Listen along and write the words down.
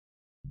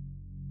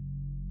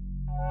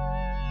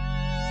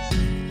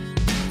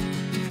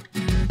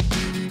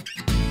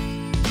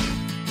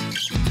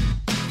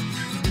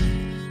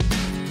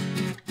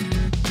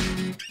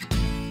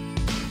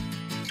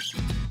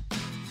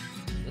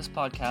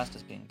podcast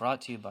is being brought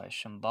to you by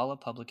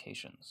Shambhala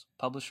Publications,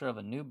 publisher of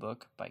a new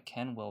book by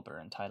Ken Wilber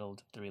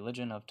entitled The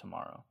Religion of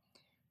Tomorrow.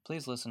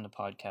 Please listen to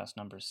podcast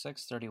number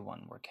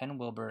 631, where Ken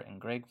Wilber and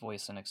Greg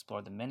Voisin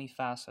explore the many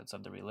facets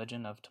of the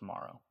religion of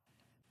tomorrow.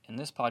 In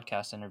this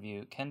podcast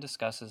interview, Ken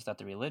discusses that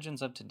the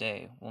religions of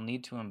today will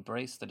need to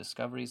embrace the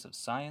discoveries of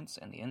science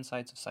and the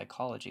insights of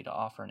psychology to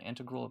offer an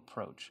integral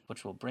approach,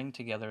 which will bring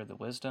together the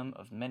wisdom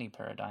of many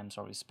paradigms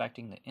while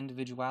respecting the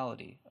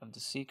individuality of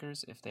the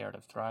seekers if they are to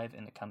thrive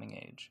in the coming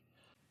age.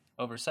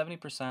 Over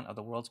 70% of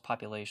the world's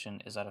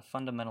population is at a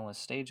fundamentalist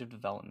stage of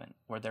development,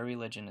 where their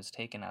religion is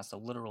taken as the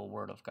literal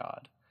word of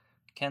God.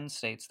 Ken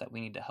states that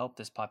we need to help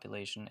this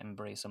population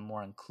embrace a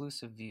more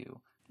inclusive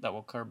view that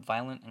will curb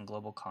violent and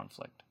global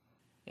conflict.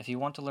 If you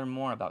want to learn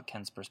more about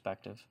Ken's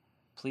perspective,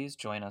 please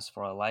join us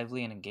for a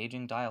lively and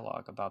engaging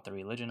dialogue about the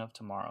religion of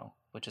tomorrow,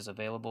 which is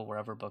available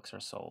wherever books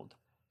are sold.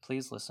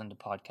 Please listen to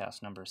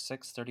podcast number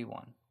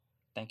 631.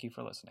 Thank you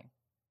for listening.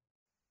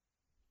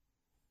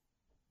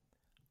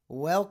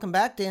 Welcome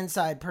back to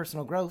Inside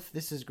Personal Growth.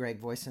 This is Greg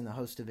Voisin, the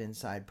host of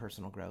Inside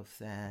Personal Growth.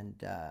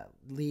 And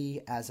Lee,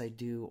 as I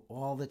do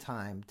all the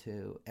time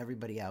to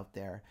everybody out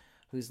there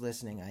who's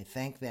listening, I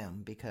thank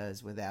them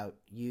because without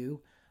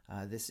you,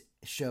 this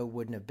show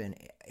wouldn't have been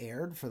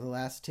aired for the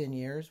last 10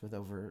 years with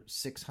over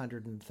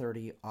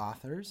 630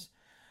 authors.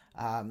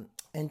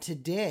 And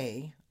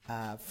today,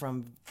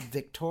 from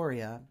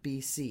Victoria,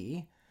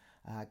 BC,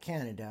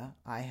 Canada,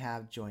 I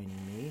have joining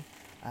me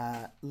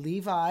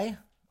Levi.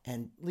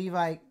 And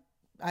Levi,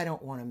 I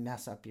don't want to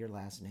mess up your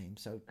last name,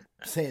 so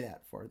say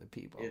that for the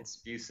people. It's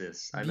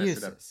Busis. I mess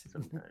it up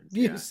sometimes.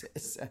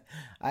 Busis. Yeah.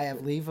 I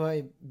have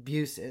Levi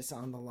Busis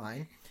on the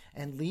line.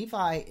 And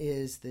Levi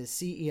is the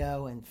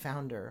CEO and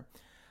founder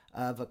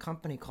of a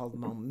company called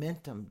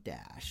Momentum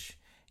Dash.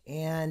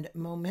 And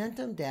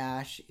Momentum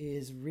Dash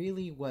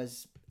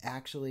was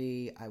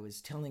actually, I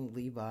was telling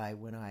Levi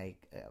when I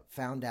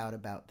found out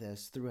about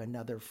this through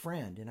another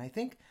friend. And I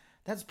think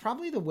that's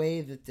probably the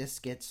way that this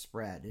gets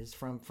spread, is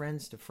from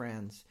friends to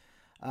friends.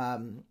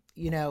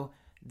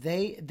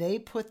 They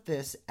put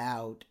this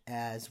out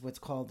as what's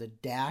called a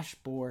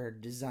dashboard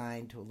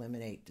designed to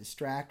eliminate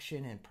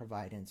distraction and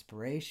provide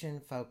inspiration,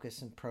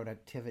 focus, and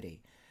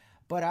productivity.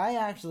 But I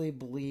actually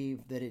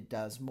believe that it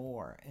does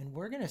more. And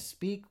we're going to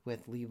speak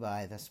with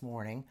Levi this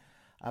morning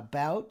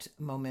about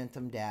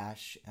Momentum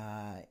Dash.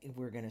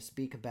 We're going to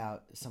speak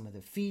about some of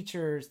the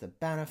features, the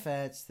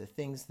benefits, the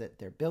things that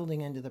they're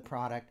building into the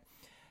product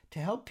to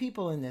help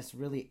people in this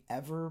really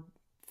ever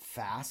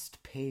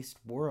fast-paced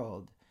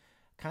world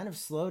kind of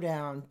slow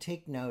down,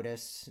 take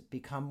notice,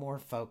 become more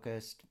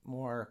focused,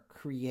 more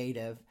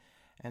creative.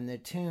 And the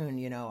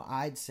tune,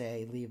 I'd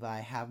say,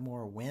 Levi, have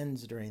more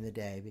wins during the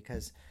day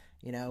because,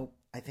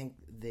 I think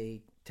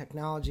the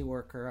technology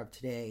worker of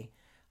today,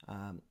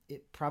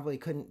 it probably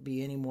couldn't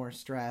be any more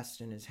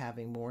stressed and is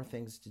having more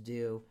things to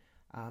do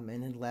and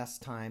in less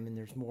time, and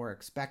there's more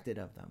expected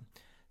of them.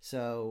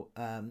 So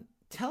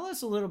tell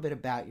us a little bit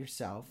about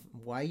yourself,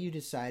 why you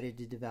decided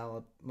to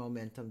develop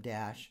Momentum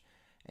Dash,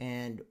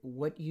 and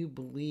what you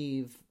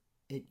believe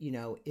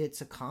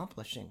it's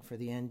accomplishing for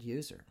the end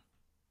user.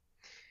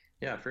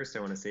 Yeah, first I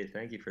want to say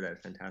thank you for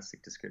that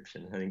fantastic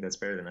description. I think that's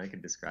better than I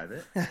could describe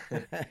it.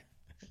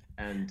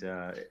 And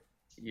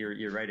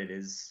you're right. It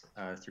is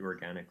through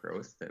organic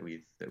growth that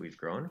we've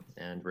grown,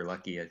 and we're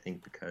lucky, I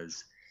think,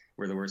 because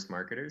we're the worst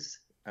marketers.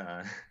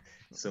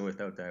 So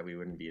without that, we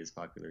wouldn't be as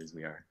popular as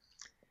we are.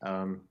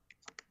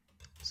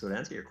 So to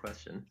answer your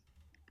question,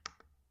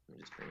 let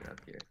me just bring it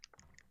up here.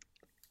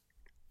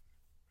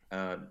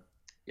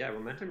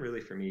 Momentum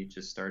really for me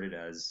just started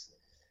as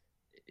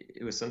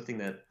it was something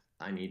that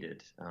I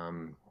needed.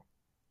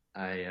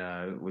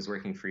 I was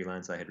working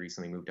freelance. I had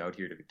recently moved out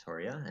here to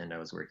Victoria, and I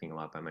was working a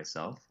lot by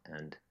myself,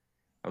 and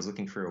I was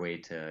looking for a way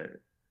to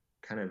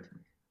kind of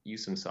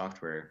use some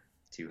software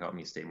to help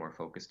me stay more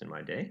focused in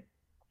my day,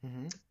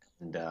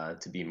 and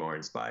to be more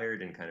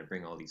inspired and kind of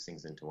bring all these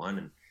things into one.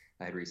 And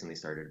I had recently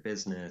started a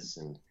business,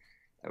 and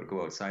I would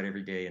go outside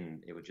every day,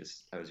 and I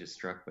was just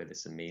struck by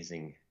this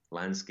amazing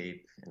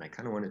landscape, and I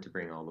kind of wanted to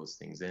bring all those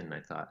things in. And I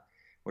thought,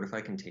 what if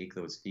I can take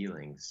those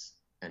feelings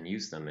and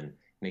use them and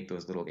make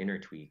those little inner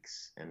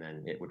tweaks, and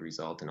then it would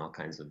result in all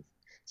kinds of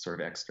sort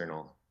of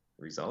external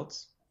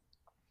results.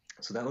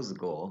 So that was the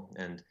goal.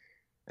 And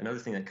another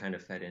thing that kind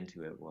of fed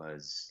into it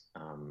was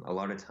a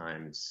lot of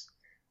times,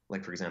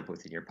 like for example,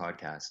 within your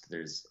podcast,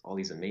 there's all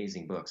these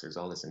amazing books, there's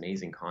all this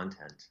amazing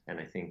content, and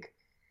I think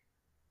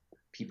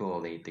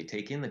people, they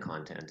take in the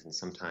content, and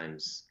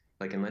sometimes,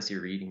 like, unless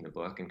you're reading the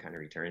book and kind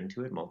of returning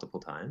to it multiple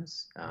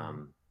times,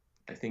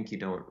 I think you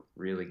don't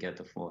really get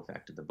the full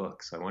effect of the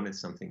book. So I wanted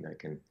something that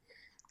can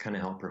kind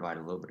of help provide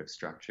a little bit of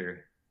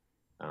structure,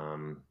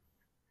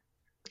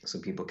 so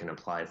people can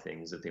apply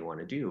things that they want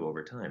to do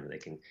over time. They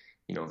can,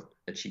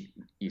 achieve,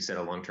 you set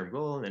a long-term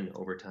goal, and then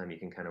over time you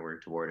can kind of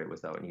work toward it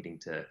without needing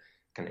to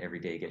kind of every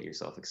day get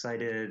yourself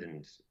excited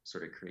and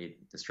sort of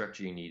create the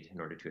structure you need in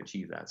order to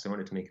achieve that. So I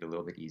wanted to make it a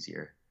little bit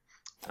easier.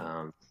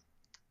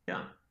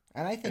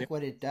 And I think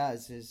what it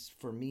does is,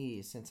 for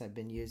me, since I've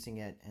been using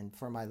it, and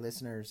for my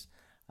listeners,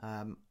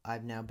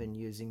 I've now been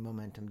using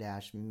Momentum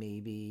Dash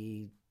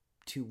maybe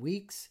 2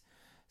 weeks,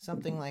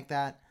 something like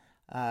that.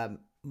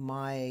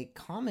 My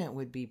comment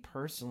would be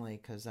personally,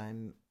 because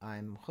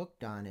I'm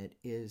hooked on it,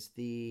 is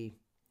the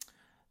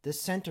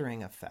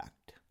centering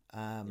effect.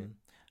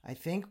 I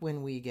think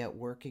when we get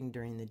working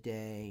during the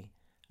day,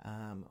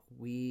 and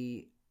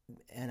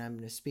I'm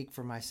going to speak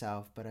for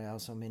myself, but I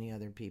also many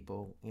other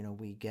people,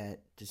 we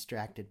get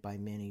distracted by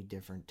many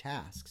different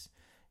tasks.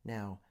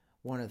 Now,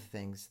 one of the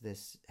things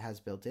this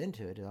has built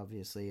into it,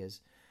 obviously,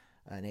 is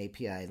an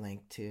API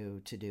link to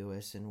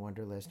Todoist and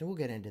Wunderlist, and we'll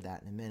get into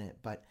that in a minute.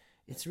 But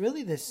it's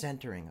really this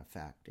centering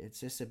effect. It's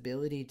this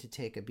ability to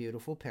take a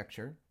beautiful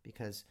picture,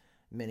 because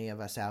many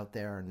of us out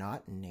there are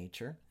not in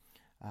nature,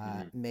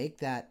 make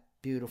that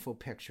beautiful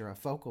picture a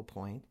focal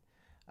point,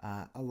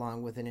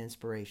 along with an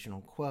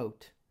inspirational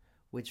quote,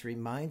 which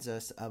reminds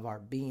us of our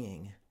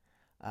being.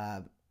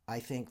 I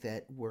think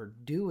that we're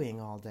doing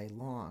all day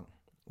long.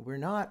 We're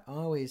not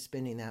always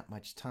spending that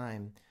much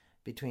time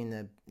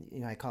between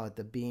I call it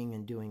the being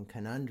and doing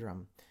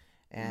conundrum.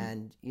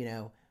 And,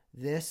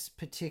 this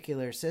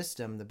particular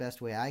system, the best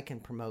way I can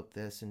promote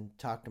this and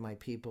talk to my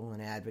people and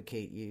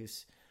advocate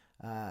use,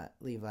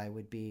 Levi,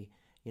 would be,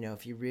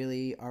 if you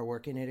really are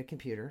working at a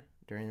computer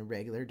during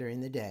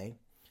the day,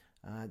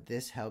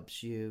 this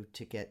helps you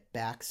to get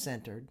back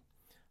centered,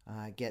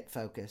 get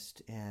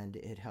focused, and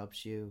it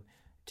helps you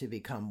to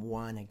become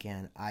one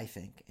again, I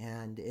think.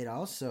 And it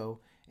also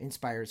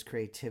inspires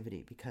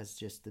creativity, because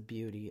just the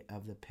beauty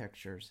of the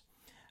pictures.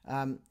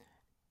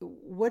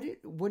 What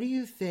do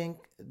you think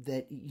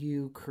that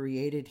you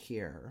created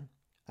here,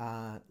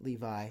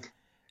 Levi,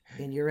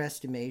 in your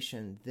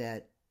estimation,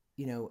 that,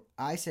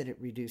 I said it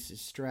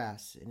reduces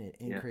stress and it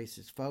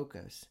increases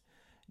focus.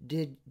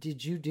 Did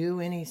you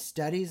do any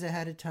studies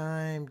ahead of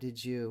time?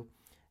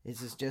 Is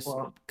this just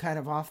kind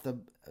of off the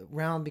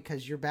realm,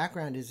 because your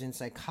background is in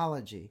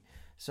psychology?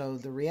 So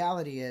the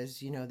reality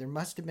is, there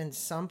must have been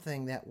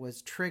something that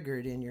was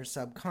triggered in your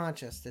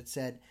subconscious that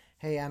said,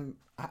 hey,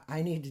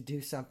 I need to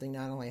do something,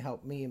 not only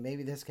help me,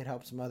 maybe this could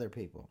help some other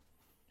people.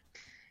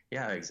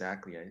 Yeah,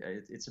 exactly.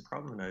 It's a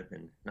problem that I've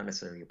been, not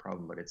necessarily a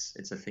problem, but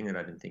it's a thing that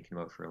I've been thinking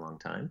about for a long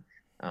time.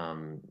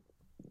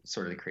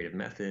 Sort of the creative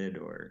method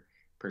or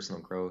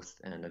personal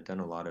growth. And I've done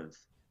a lot of,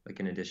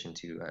 in addition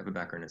to, I have a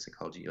background in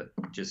psychology,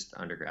 just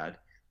undergrad,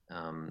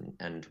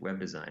 and web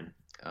design.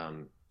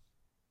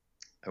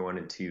 I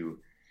wanted to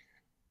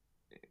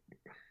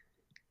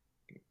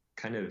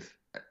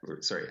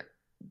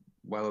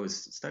while I was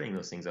studying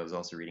those things, I was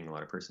also reading a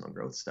lot of personal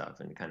growth stuff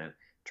and kind of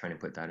trying to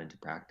put that into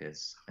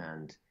practice.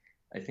 And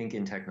I think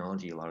in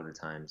technology, a lot of the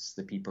times,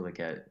 the people that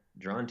get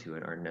drawn to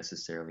it aren't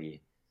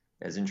necessarily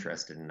as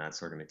interested in that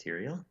sort of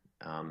material.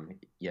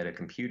 Yet a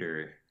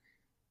computer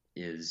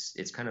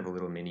it's kind of a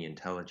little mini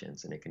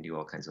intelligence, and it can do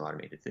all kinds of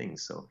automated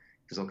things. So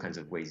there's all kinds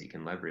of ways you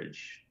can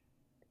leverage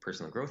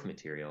personal growth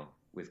material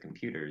with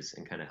computers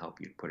and kind of help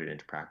you put it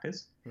into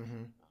practice.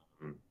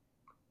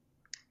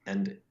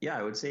 And yeah,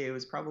 I would say it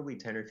was probably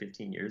 10 or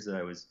 15 years that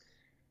I was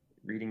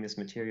reading this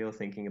material,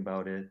 thinking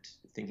about it,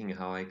 thinking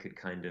how I could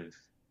kind of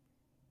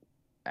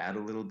add a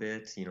little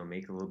bit,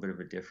 make a little bit of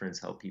a difference,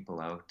 help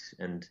people out.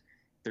 And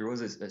there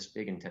was this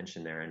big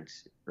intention there. And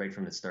right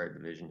from the start, the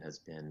vision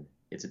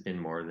it's been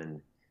more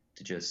than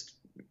to just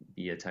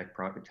be a tech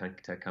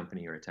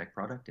company or a tech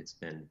product. It's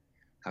been,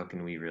 how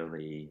can we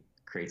really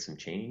create some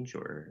change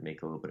or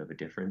make a little bit of a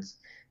difference?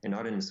 And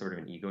not in sort of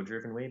an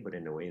ego-driven way, but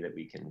in a way that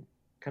we can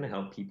kind of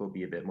help people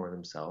be a bit more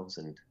themselves,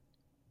 and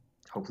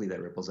hopefully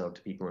that ripples out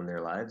to people in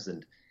their lives,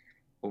 and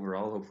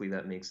overall hopefully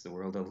that makes the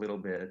world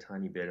a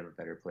tiny bit of a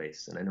better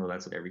place. And I know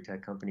that's what every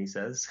tech company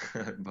says,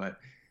 but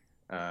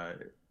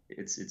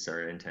it's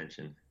our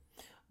intention.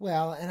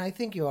 Well, and I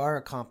think you are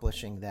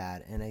accomplishing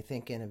that, and I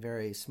think in a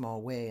very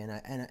small way.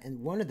 And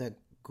one of the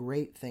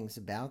great things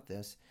about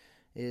this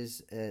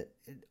is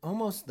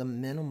almost the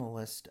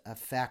minimalist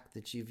effect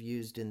that you've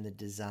used in the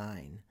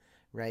design,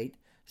 right?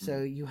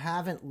 So you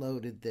haven't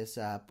loaded this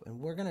up, and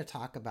we're going to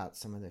talk about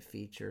some of the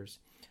features.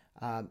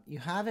 You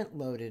haven't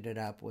loaded it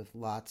up with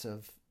lots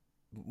of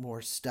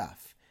more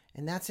stuff,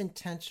 and that's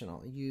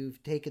intentional.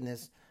 You've taken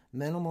this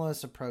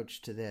minimalist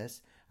approach to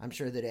this. I'm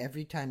sure that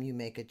every time you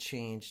make a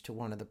change to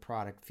one of the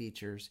product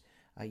features,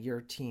 your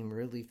team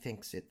really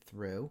thinks it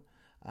through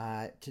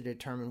to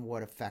determine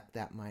what effect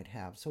that might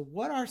have. So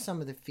what are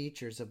some of the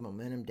features of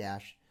Momentum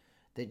Dash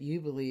that you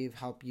believe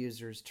help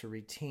users to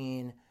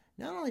retain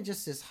not only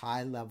just this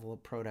high level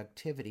of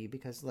productivity,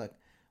 because look,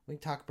 we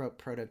talk about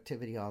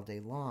productivity all day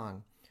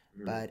long,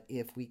 but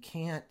if we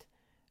can't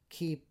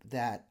keep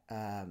that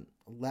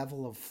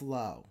level of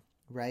flow,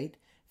 right?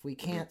 If we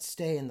can't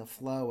stay in the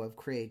flow of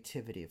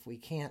creativity, if we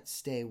can't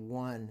stay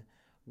one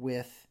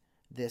with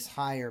this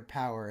higher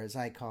power, as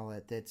I call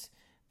it, that's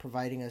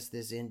providing us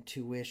this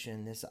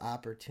intuition, this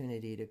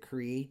opportunity to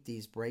create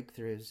these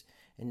breakthroughs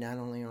in not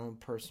only our own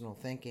personal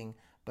thinking,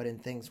 but in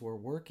things we're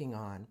working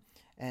on.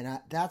 And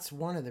that's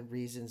one of the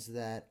reasons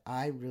that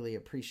I really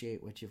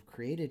appreciate what you've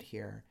created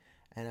here,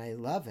 and I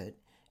love it,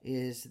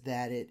 is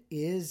that it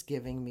is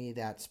giving me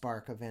that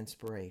spark of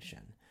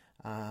inspiration.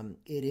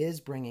 it is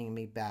bringing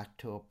me back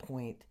to a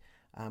point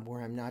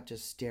where I'm not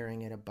just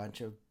staring at a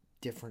bunch of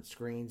different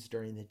screens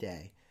during the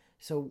day.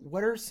 So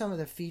what are some of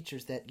the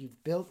features that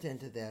you've built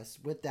into this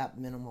with that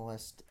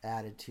minimalist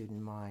attitude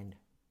in mind?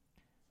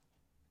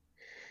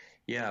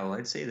 Yeah, well,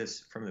 I'd say this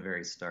from the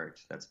very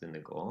start. That's been the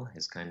goal,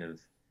 is kind of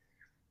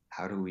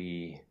how do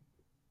we,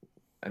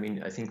 I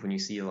mean, I think when you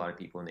see a lot of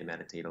people and they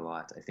meditate a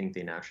lot, I think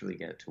they naturally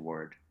get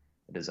toward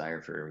a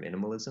desire for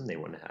minimalism. They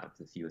want to have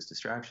the fewest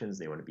distractions,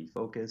 they want to be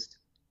focused,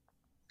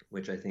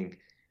 which I think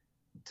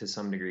to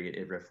some degree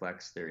it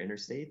reflects their inner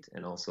state,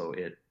 and also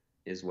it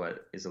is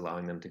what is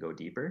allowing them to go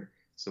deeper.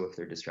 So if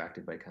they're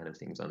distracted by kind of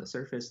things on the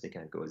surface, they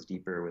can't go as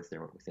deeper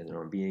within their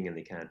own being, and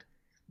they can't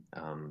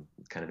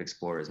kind of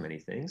explore as many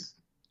things.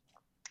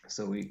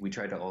 So we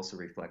try to also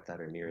reflect that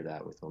or mirror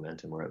that with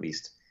Momentum, or at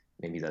least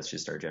maybe that's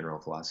just our general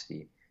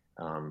philosophy.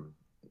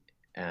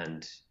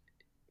 And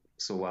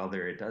so while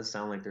it does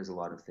sound like there's a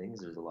lot of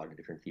things, there's a lot of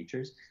different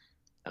features.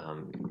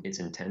 It's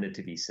intended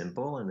to be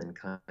simple, and then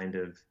kind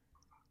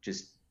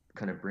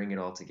of bring it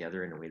all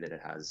together in a way that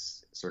it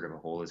has sort of a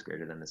whole is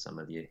greater than the sum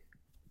of the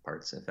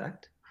parts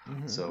effect.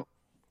 Mm-hmm. So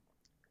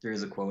there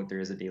is a quote, there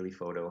is a daily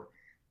photo.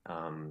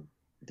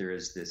 There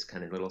is this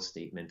kind of little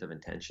statement of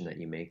intention that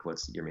you make.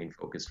 What's your main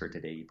focus for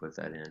today? You put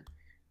that in,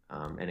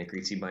 and it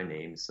greets you by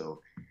name.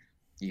 So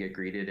you get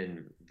greeted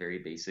in very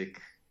basic,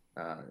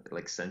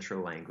 like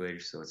central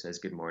language. So it says,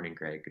 "Good morning,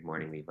 Greg. Good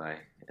morning, Levi.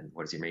 And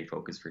what is your main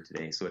focus for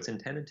today?" So it's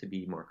intended to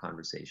be more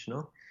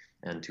conversational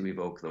and to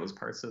evoke those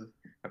parts of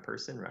a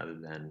person rather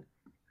than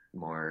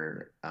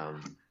more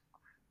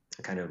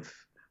kind of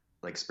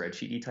like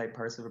spreadsheety type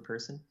parts of a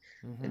person.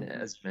 Mm-hmm. And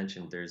as you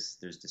mentioned, there's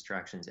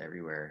distractions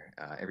everywhere.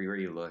 Everywhere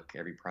you look,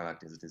 every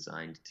product is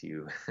designed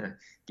to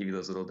give you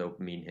those little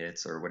dopamine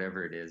hits or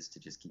whatever it is to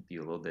just keep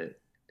you a little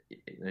bit,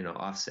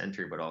 off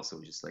center, but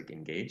also just like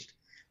engaged.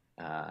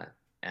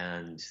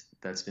 And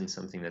that's been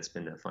something that's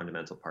been a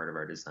fundamental part of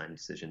our design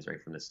decisions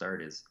right from the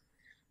start. Is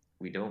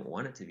we don't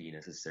want it to be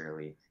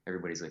necessarily,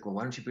 everybody's like, well,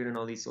 why don't you put in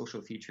all these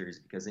social features,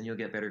 because then you'll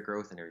get better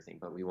growth and everything.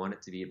 But we want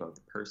it to be about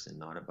the person,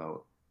 not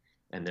about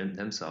and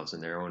themselves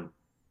and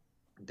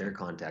their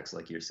context,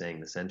 like you're saying,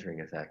 the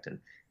centering effect, and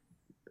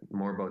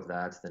more about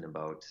that than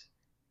about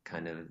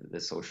kind of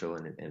the social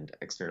and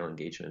external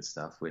engagement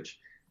stuff, which,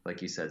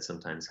 like you said,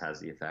 sometimes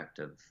has the effect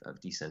of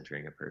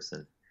decentering a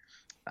person.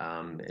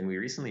 And we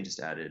recently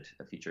just added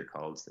a feature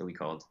that we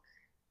called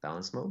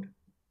balance mode.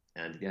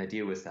 And the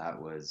idea with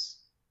that was,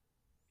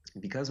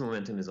 because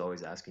Momentum is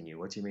always asking you,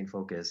 what's your main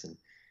focus?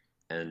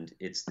 And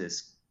it's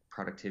this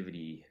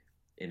productivity,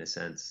 in a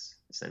sense,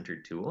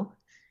 centered tool.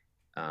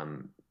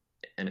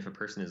 And if a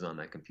person is on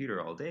that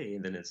computer all day,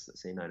 then it's,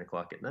 say, 9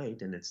 o'clock at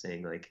night, and it's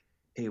saying like,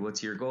 hey,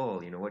 what's your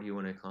goal? What do you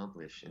want to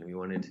accomplish? And we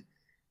wanted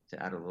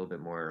to add a little bit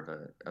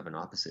more of an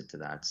opposite to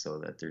that, so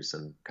that there's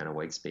some kind of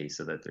white space,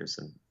 so that there's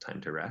some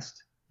time to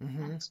rest.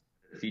 Mm-hmm.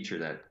 A feature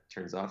that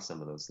turns off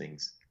some of those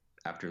things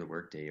after the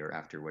workday or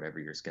after whatever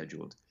your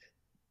scheduled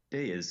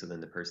day is, so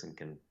then the person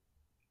can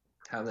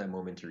have that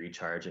moment to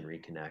recharge and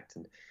reconnect.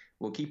 And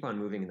we'll keep on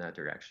moving in that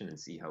direction and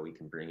see how we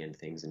can bring in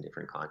things in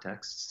different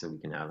contexts, so we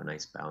can have a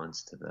nice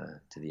balance to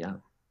the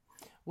app.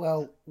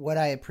 Well, what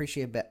I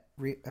appreciate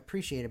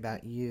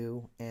about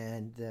you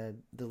and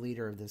the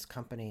leader of this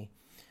company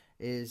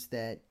is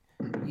that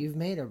you've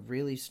made a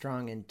really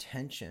strong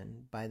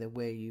intention by the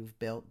way you've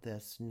built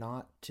this,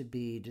 not to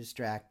be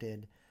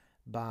distracted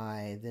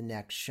by the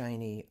next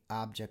shiny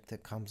object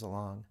that comes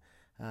along,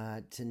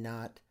 to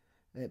not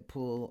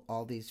pull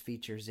all these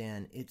features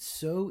in. It's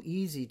so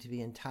easy to be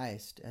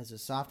enticed as a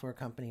software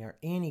company or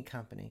any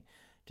company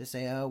to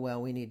say, oh, well,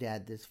 we need to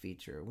add this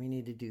feature, we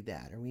need to do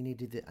that, or we need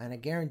to do, and I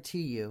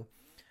guarantee you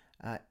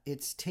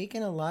it's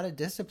taken a lot of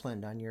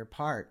discipline on your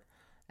part.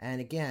 And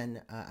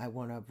again, I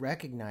want to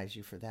recognize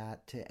you for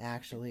that, to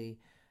actually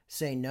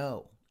say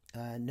no.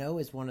 No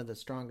is one of the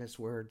strongest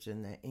words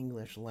in the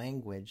English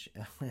language,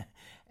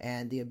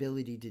 and the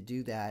ability to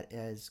do that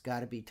has got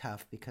to be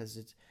tough, because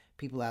it's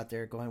people out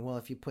there going, well,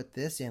 if you put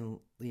this in,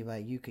 Levi,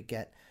 you could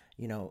get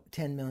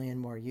 10 million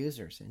more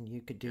users, and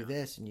you could do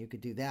this and you could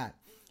do that.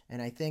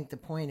 And I think the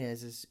point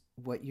is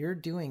what you're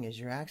doing is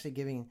you're actually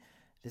giving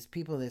this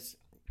people this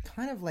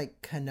kind of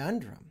like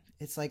conundrum.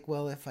 It's like,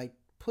 well, if I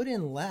put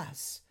in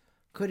less,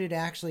 could it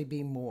actually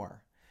be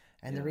more?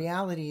 And the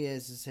reality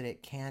is that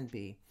it can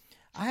be.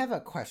 I have a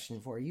question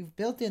for you. You've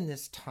built in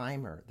this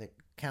timer that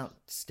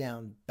counts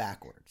down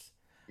backwards.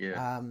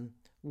 Yeah.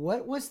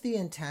 What was the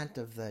intent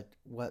of the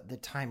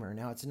timer?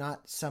 Now, it's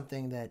not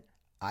something that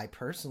I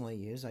personally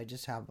use. I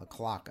just have a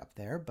clock up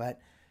there. But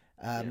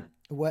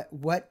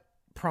what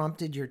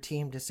prompted your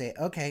team to say,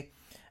 okay,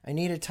 I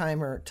need a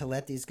timer to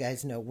let these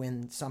guys know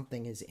when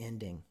something is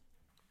ending?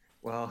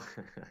 Well,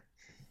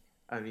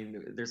 I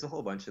mean, there's a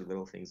whole bunch of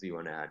little things we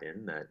want to add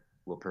in that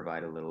will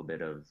provide a little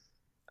bit of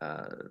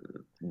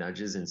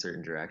nudges in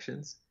certain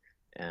directions.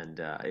 And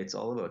it's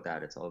all about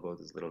that. It's all about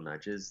those little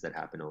nudges that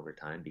happen over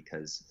time,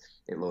 because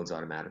it loads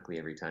automatically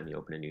every time you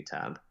open a new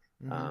tab.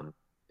 Mm-hmm.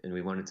 And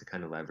we wanted to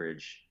kind of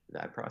leverage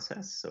that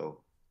process.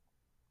 So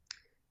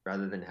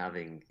rather than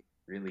having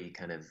really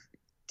kind of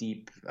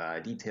deep,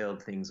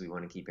 detailed things. We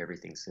want to keep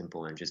everything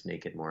simple and just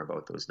make it more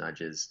about those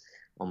nudges,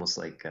 almost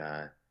like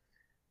a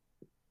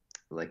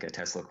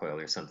Tesla coil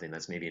or something.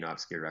 That's maybe an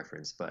obscure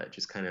reference, but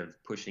just kind of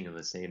pushing on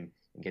the same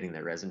and getting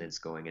that resonance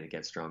going, and it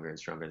gets stronger and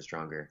stronger and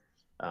stronger.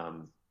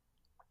 Um,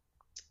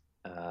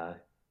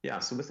 yeah.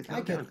 So with the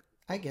countdown,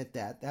 I get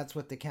that. That's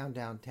what the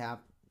countdown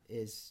tap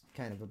is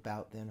kind of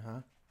about, then,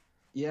 huh?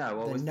 yeah.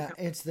 Well,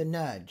 It's the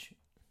nudge.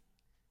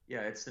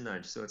 yeah, it's the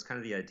nudge. So it's kind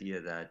of the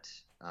idea that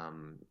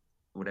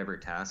whatever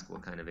task will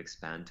kind of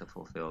expand to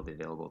fulfill the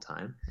available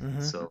time.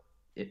 Mm-hmm. So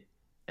it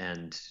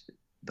and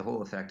the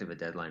whole effect of a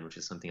deadline, which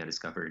is something I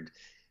discovered.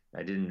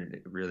 I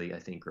didn't really, I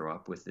think, grow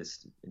up with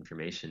this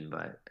information,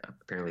 but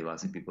apparently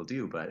lots of people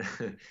do. But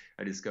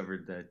I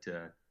discovered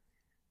that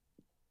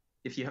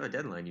if you have a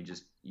deadline,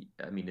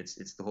 I mean,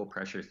 it's the whole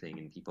pressure thing,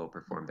 and people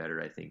perform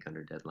better, I think,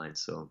 under deadlines.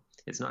 So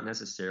it's not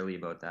necessarily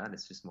about that.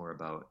 It's just more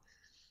about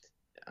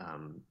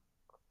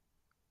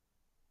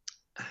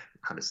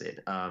how to say it,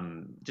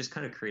 just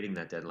kind of creating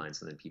that deadline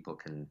so that people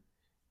can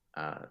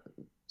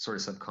sort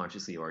of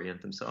subconsciously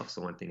orient themselves.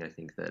 So one thing I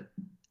think that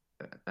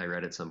I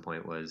read at some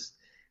point was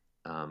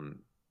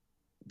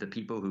the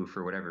people who,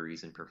 for whatever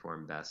reason,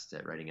 perform best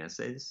at writing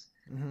essays,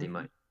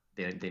 Mm-hmm.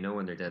 they know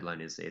when their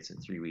deadline is, say it's in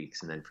 3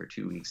 weeks, and then for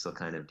 2 weeks they'll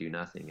kind of do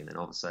nothing, and then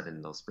all of a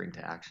sudden they'll spring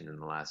to action in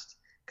the last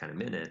kind of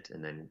minute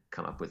and then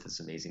come up with this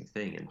amazing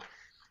thing. And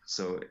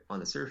so on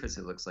the surface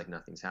it looks like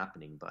nothing's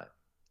happening, but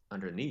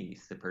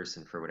underneath, the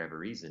person, for whatever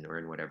reason or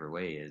in whatever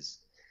way, is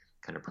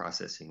kind of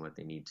processing what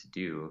they need to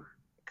do,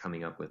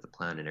 coming up with a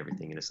plan and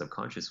everything in a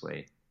subconscious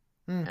way.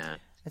 And,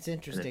 That's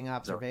interesting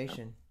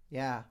observation.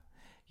 Yeah.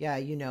 Yeah,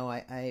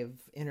 I've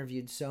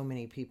interviewed so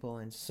many people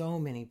and so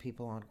many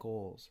people on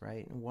goals,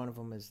 right? And one of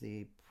them is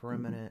the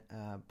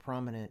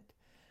prominent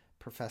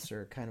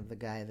professor, kind of the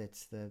guy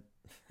that's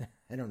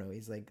I don't know,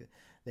 he's like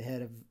the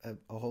head of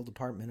a whole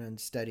department on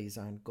studies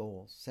on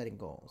goals, setting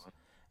goals.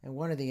 And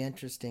one of the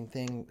interesting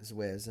things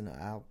was, and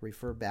I'll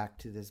refer back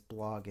to this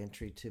blog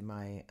entry to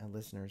my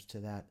listeners to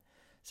that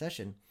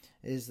session,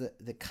 is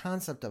the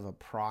concept of a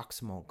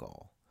proximal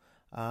goal.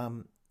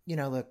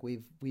 Look,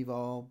 we've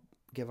all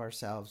give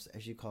ourselves,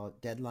 as you call it,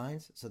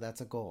 deadlines. So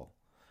that's a goal.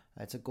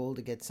 It's a goal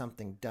to get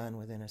something done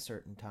within a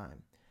certain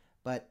time.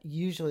 But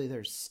usually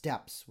there's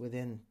steps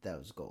within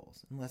those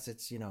goals, unless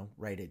it's,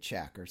 write a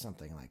check or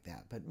something like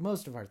that. But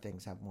most of our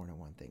things have more than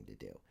one thing to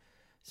do.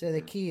 So the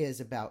key is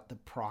about the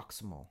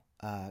proximal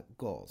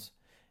goals.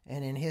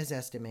 And in his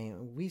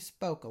estimation, we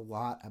spoke a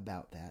lot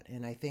about that.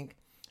 And I think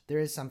there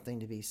is something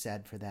to be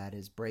said for that,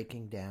 is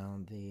breaking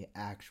down the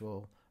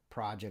actual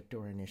project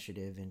or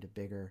initiative into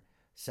bigger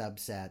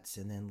subsets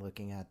and then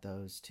looking at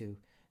those to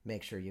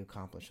make sure you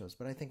accomplish those.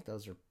 But I think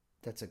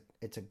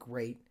it's a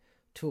great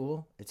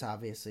tool. It's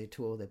obviously a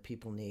tool that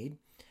people need.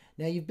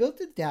 Now, you've built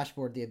the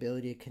dashboard the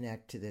ability to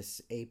connect to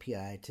this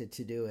API, to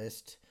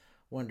Todoist,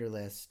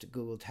 Wunderlist,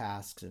 Google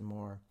Tasks, and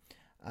more.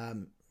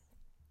 I'm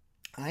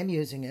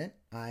using it.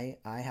 I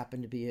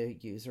happen to be a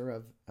user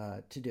of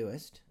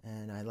Todoist,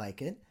 and I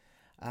like it.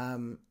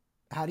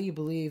 How do you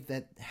believe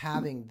that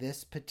having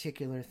this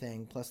particular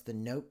thing plus the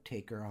note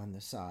taker on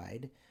the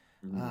side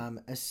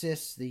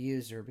assists the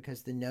user?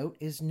 Because the note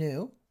is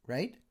new,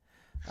 right?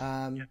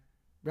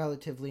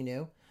 Relatively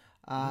new.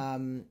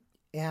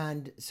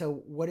 And so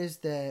what is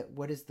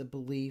the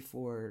belief,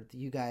 or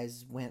you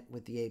guys went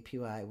with the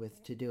API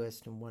with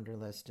Todoist and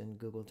Wunderlist and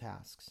Google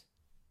Tasks?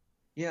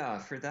 Yeah,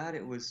 for that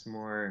it was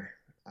more,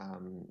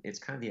 it's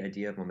kind of the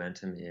idea of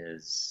Momentum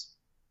is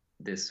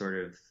this sort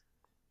of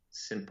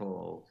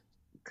simple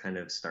kind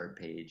of start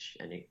page,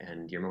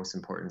 and your most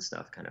important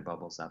stuff kind of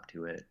bubbles up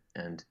to it.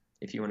 And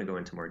if you want to go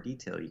into more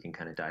detail, you can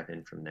kind of dive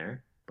in from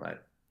there.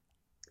 But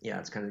yeah,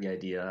 it's kind of the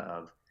idea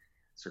of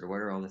sort of what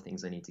are all the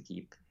things I need to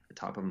keep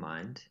top of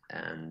mind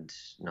and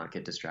not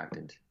get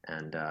distracted.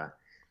 And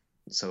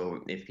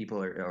so if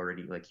people are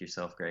already, like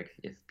yourself, Greg,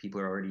 if people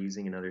are already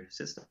using another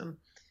system,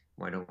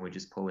 why don't we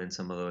just pull in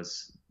some of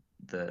those,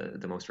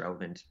 the most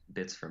relevant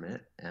bits from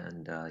it,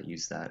 and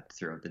use that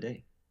throughout the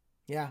day?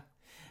 Yeah.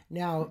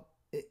 Now,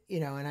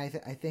 and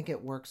I think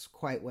it works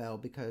quite well,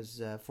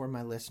 because for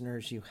my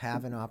listeners, you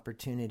have an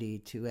opportunity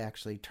to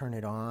actually turn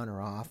it on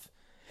or off.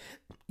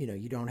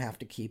 You don't have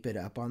to keep it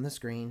up on the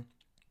screen.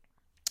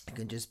 It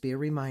can just be a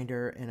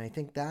reminder. And I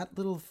think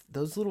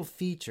those little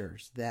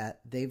features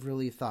that they've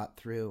really thought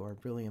through are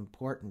really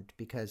important,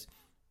 because,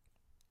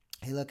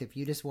 hey, look, if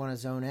you just want to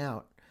zone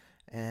out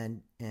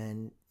and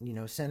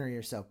center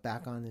yourself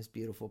back on this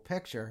beautiful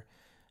picture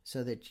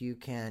so that you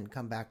can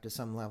come back to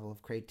some level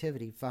of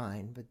creativity,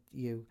 fine. But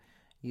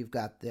you've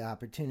got the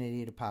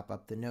opportunity to pop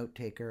up the note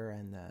taker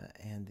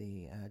and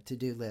the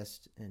to-do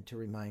list, and to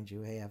remind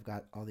you, hey, I've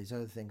got all these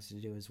other things to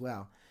do as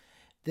well.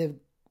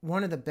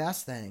 One of the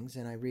best things,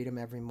 and I read them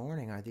every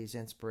morning, are these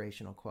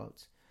inspirational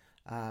quotes.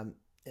 And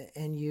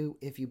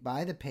if you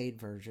buy the paid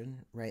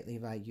version, right,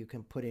 Levi, you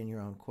can put in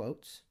your own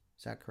quotes.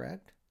 Is that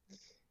correct?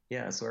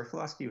 Yeah, so our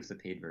philosophy with the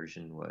paid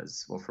version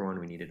was, well, for one,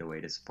 we needed a way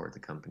to support the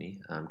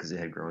company, because it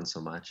had grown so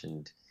much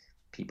and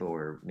people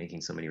were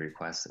making so many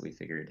requests that we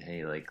figured,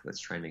 hey, like, let's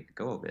try and make it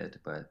go a bit.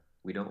 But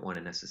we don't want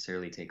to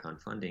necessarily take on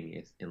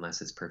funding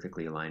unless it's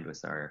perfectly aligned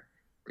with our,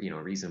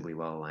 reasonably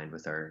well aligned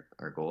with our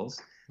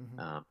goals,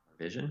 our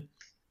vision.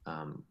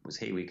 Was,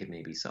 hey, we could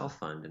maybe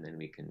self-fund and then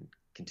we can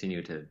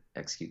continue to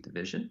execute the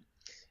vision.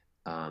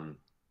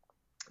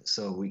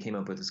 So we came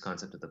up with this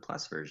concept of the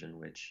plus version,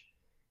 which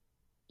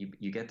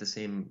you get the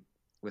same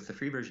with the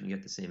free version, you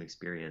get the same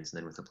experience, and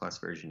then with the plus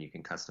version, you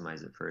can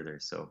customize it further.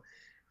 So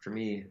for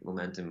me,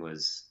 Momentum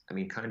was,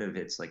 kind of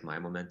it's like my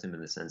Momentum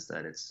in the sense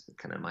that it's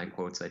kind of my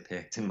quotes I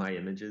picked and my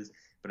images,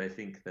 but I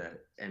think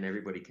that, and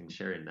everybody can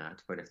share in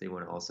that, but if they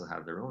want to also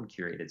have their own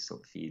curated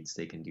feeds,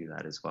 they can do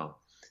that as well.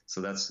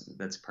 So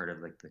that's part of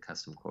like the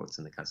custom quotes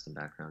and the custom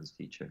backgrounds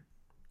feature.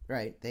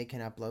 Right. They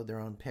can upload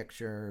their own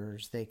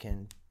pictures. They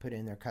can put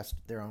in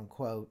their own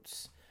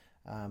quotes.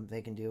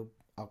 They can do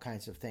all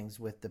kinds of things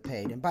with the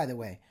paid. And by the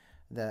way,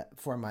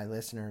 for my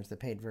listeners, the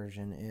paid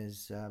version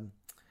is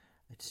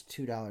it's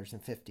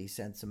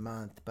 $2.50 a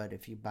month. But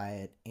if you buy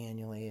it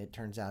annually, it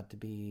turns out to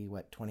be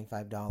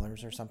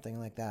 $25 or something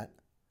like that.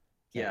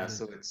 Yeah,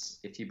 so it's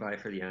if you buy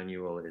for the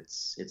annual,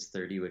 it's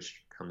 $30,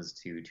 which comes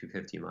to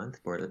 $250 a month,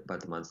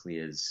 but the monthly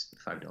is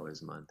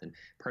 $5 a month. And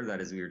part of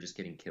that is we were just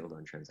getting killed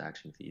on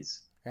transaction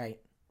fees. Right.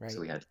 So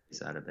we had to phase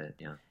that a bit.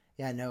 Yeah.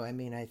 Yeah. No,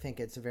 I think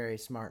it's a very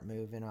smart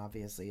move, and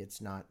obviously it's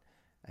not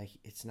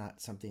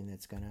something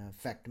that's going to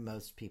affect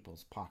most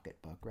people's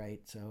pocketbook,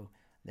 right? So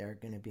they're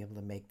going to be able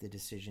to make the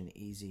decision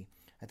easy.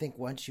 I think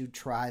once you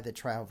try the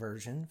trial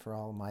version, for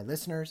all of my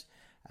listeners,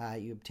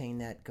 you obtain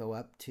that, go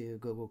up to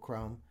Google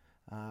Chrome,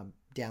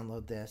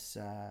 download this,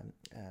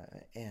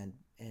 and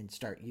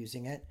start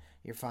using it.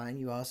 You're fine.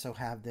 You also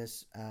have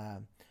this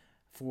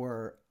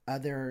for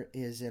other.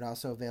 Is it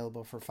also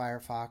available for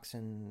Firefox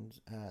and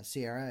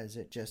Sierra? Is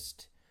it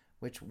just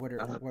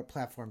what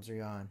platforms are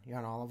you on? You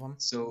on all of them?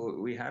 So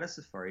we had a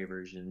Safari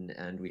version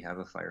and we have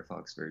a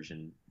Firefox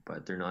version,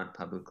 but they're not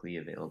publicly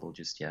available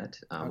just yet.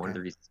 Okay. One of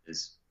the reasons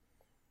is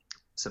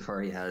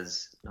Safari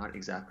has not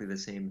exactly the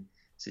same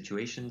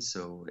situation,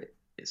 so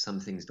some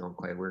things don't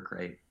quite work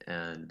right,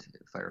 and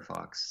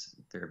Firefox,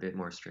 they're a bit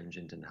more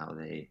stringent in how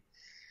they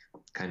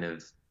kind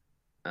of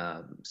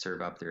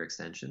serve up their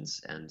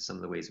extensions, and some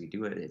of the ways we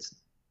do it,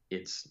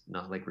 it's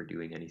not like we're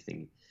doing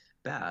anything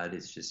bad,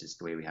 it's just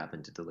the way we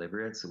happen to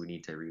deliver it, so we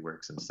need to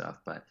rework some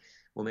stuff, but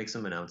we'll make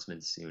some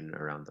announcements soon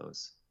around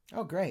those.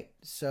 Oh, great.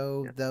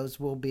 So those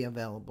will be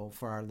available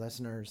for our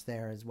listeners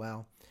there as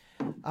well.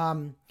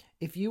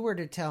 If you were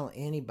to tell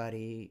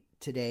anybody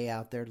today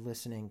out there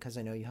listening, because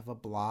I know you have a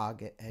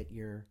blog at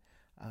your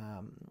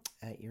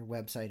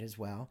website as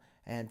well,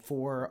 and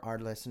for our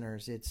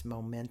listeners, it's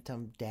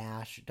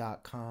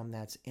momentum-.com.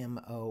 That's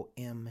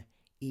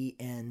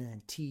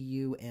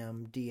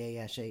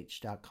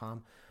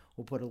momentum-dash.com.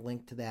 We'll put a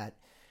link to that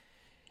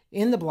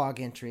in the blog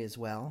entry as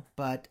well.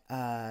 But,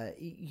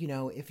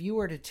 if you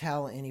were to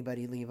tell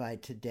anybody, Levi,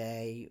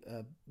 today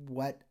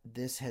what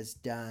this has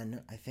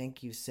done, I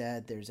think you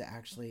said there's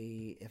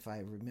actually, if I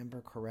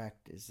remember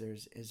correct,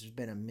 there's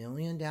been 1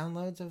 million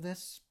downloads of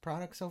this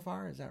product so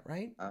far. Is that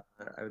right?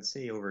 I would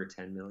say over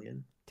 10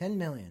 million. 10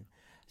 million.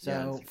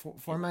 So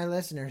for my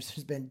listeners,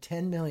 there's been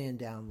 10 million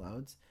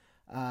downloads.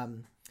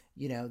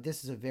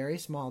 This is a very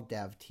small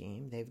dev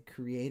team. They've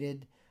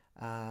created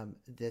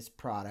this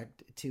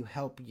product to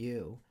help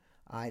you.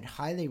 I'd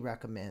highly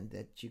recommend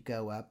that you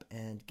go up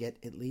and get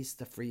at least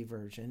the free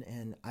version,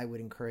 and I would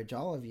encourage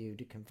all of you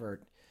to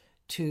convert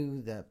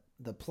to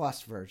the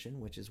plus version,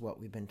 which is what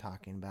we've been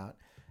talking about,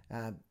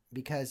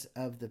 because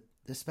of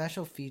the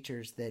special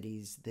features that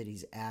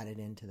he's added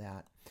into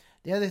that.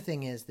 The other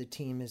thing is the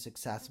team is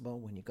accessible.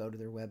 When you go to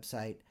their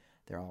website,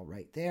 they're all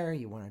right there.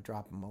 You want to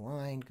drop them a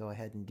line, go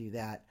ahead and do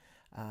that.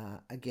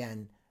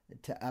 Again,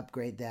 to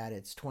upgrade that,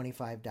 it's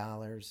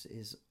 $25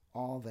 is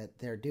all that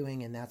they're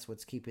doing, and that's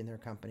what's keeping their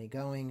company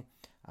going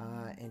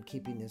and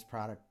keeping this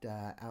product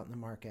out in the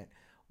market.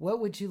 What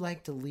would you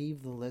like to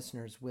leave the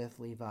listeners with,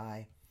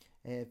 Levi,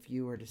 if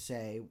you were to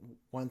say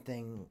one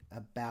thing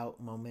about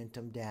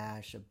Momentum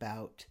Dash,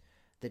 about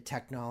the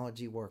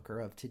technology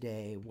worker of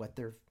today, what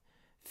they're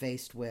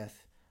faced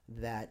with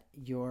that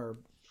your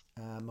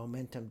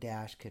Momentum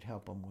Dash could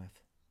help them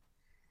with?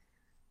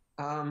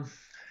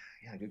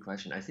 Yeah, good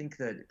question. I think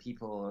that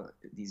people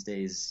these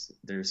days,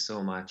 there's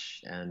so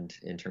much, and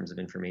in terms of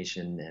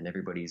information, and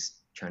everybody's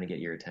trying to get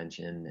your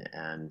attention,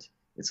 and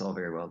it's all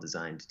very well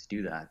designed to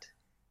do that.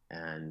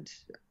 And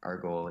our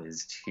goal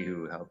is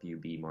to help you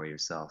be more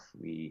yourself.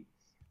 We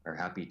are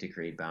happy to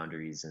create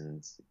boundaries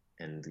and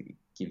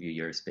give you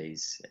your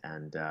space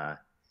and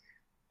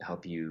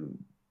help you,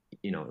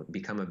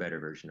 become a better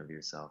version of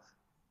yourself.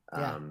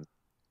 Yeah.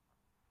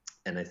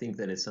 And I think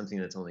that it's something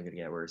that's only going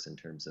to get worse in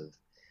terms of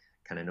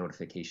kind of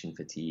notification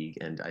fatigue,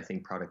 and I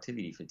think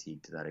productivity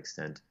fatigue to that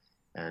extent.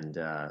 And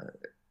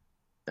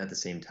at the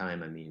same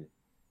time,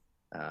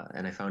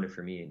 and I found it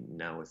for me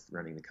now with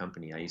running the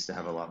company, I used to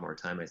have a lot more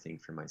time, I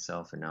think, for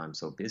myself, and now I'm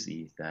so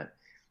busy that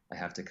I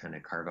have to kind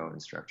of carve out and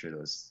structure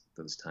those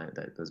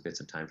bits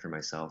of time for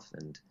myself.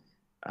 And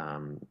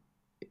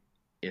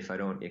if I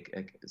don't,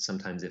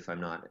 sometimes if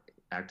I'm not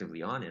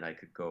actively on it, I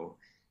could go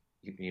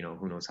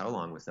who knows how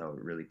long without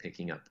really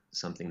picking up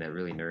something that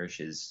really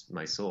nourishes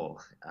my soul.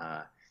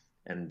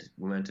 And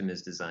Momentum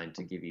is designed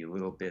to give you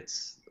little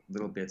bits,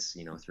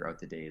 throughout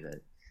the day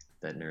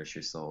that nourish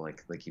your soul,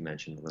 like you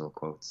mentioned, the little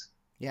quotes.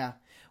 Yeah.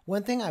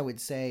 One thing I would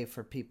say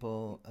for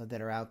people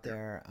that are out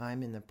there,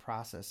 I'm in the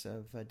process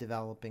of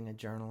developing a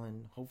journal,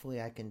 and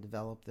hopefully I can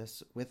develop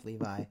this with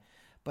Levi.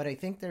 But I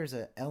think there's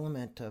an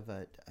element of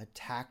a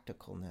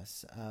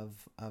tacticalness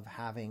of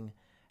having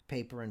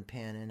paper and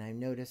pen. And I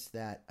noticed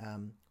that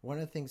one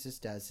of the things this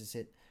does is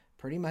it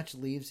pretty much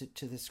leaves it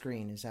to the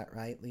screen. Is that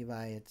right,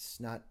 Levi? It's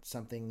not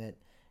something that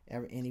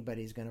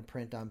anybody's going to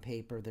print on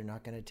paper. They're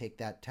not going to take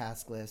that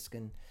task list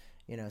and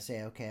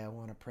say, okay, I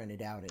want to print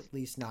it out, at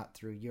least not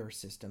through your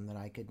system that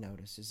I could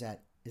notice. Is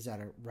that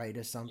a right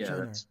assumption?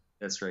 Yeah,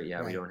 that's right. Yeah,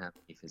 right. We don't have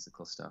any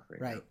physical stuff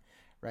right now.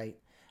 Right.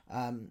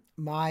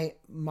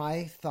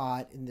 My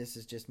thought, and this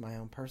is just my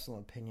own personal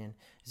opinion,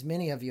 is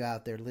many of you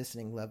out there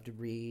listening love to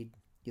read,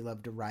 you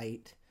love to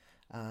write,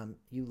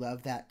 you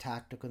love that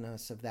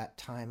tacticalness of that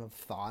time of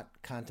thought,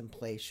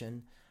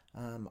 contemplation,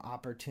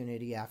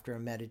 opportunity after a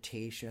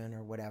meditation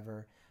or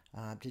whatever,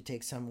 to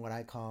take what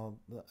I call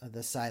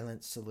the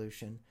silent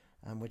solution,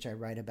 which I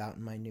write about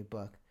in my new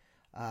book.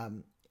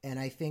 And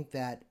I think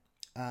that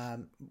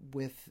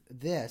with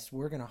this,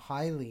 we're going to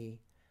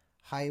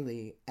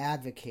highly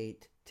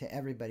advocate to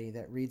everybody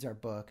that reads our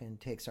book and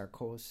takes our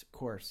course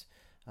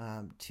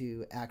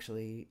to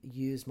actually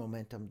use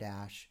Momentum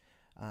Dash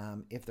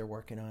if they're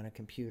working on a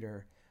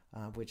computer,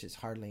 which is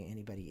hardly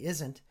anybody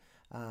isn't.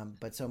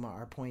 But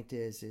our point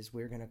is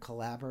we're going to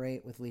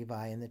collaborate with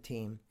Levi and the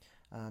team.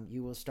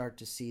 You will start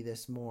to see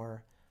this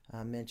more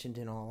mentioned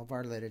in all of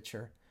our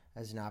literature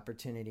as an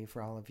opportunity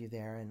for all of you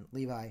there. And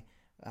Levi,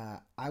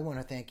 I want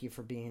to thank you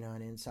for being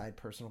on Inside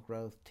Personal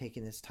Growth,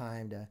 taking this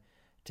time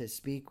to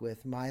speak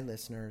with my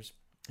listeners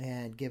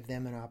and give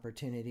them an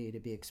opportunity to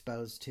be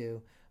exposed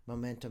to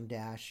Momentum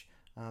Dash.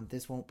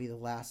 This won't be the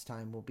last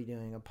time we'll be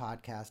doing a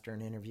podcast or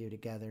an interview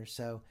together.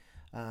 So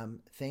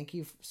thank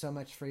you so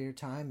much for your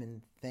time,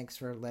 and thanks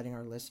for letting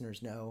our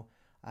listeners know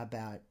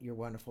about your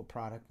wonderful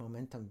product,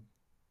 Momentum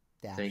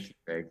Dash. Thank you,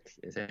 Greg.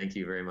 Thank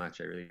you very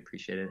much. I really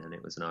appreciate it, and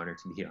it was an honor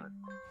to be on.